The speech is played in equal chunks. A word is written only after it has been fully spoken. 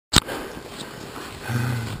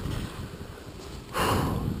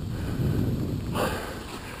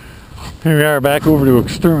Here we are back over to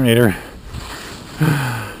Exterminator.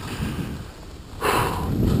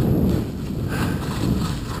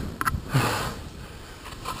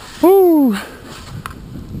 Woo!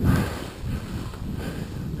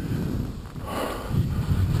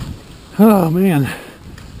 Oh man.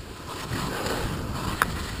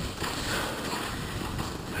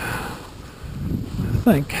 I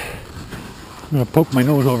think I'm going to poke my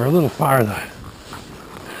nose over a little farther.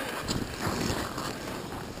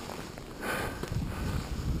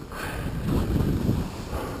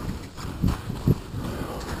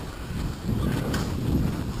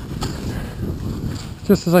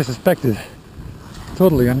 Just as I suspected,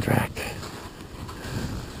 totally untracked.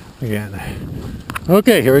 Again.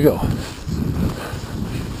 Okay, here we go.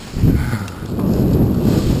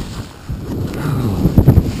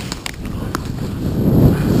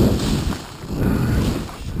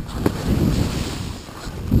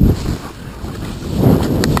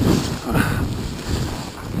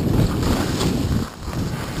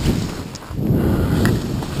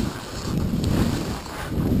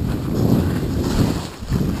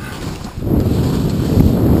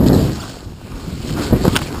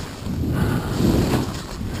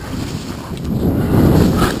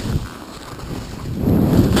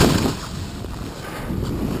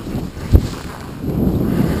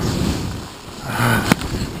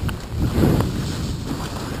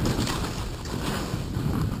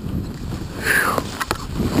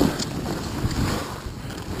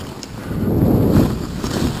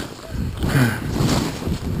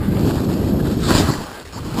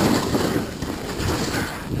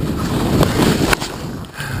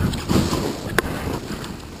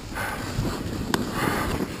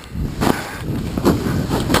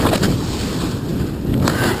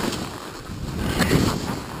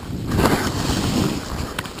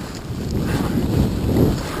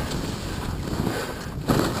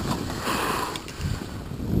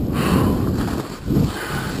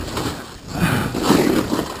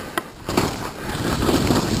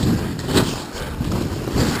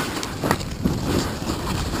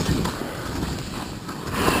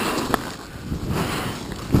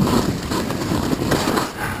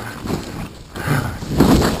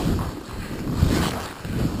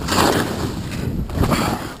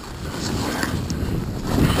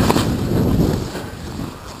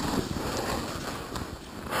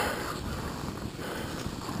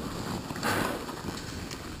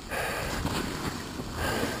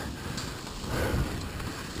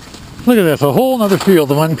 Look at this, a whole nother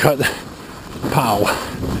field of uncut pow.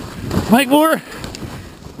 Mike Moore,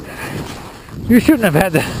 you shouldn't have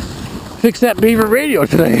had to fix that beaver radio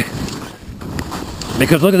today.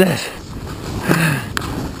 Because look at this.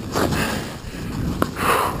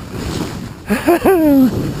 I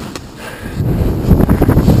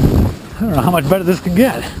don't know how much better this can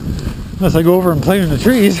get. Unless I go over and play in the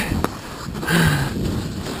trees.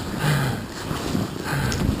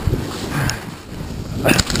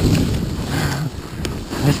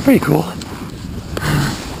 That's pretty cool.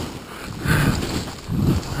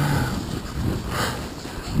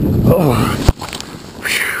 Oh.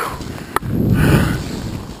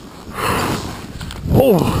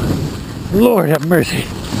 Oh, Lord have mercy.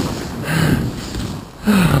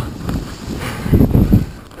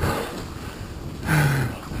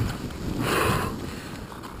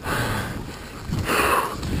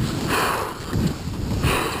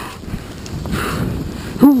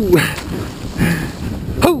 Ooh.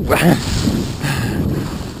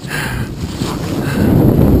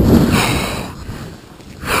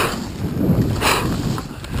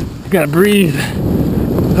 Gotta breathe.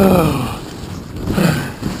 Oh.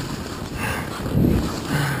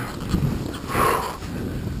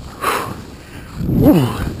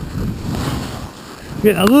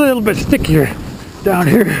 Getting a little bit stickier down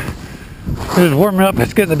here. It's warming up.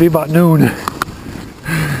 It's getting to be about noon.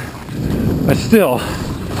 But still,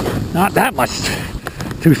 not that much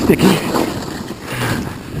too sticky.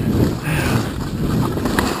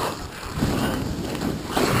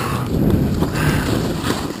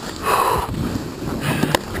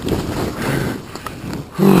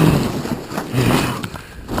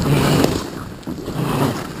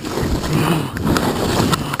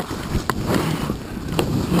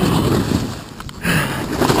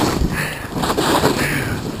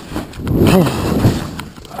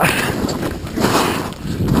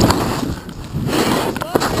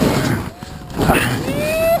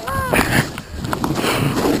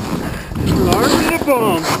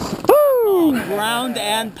 Ground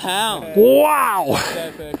and pound. Wow!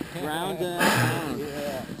 Ground and pound.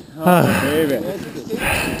 Yeah. Oh, baby.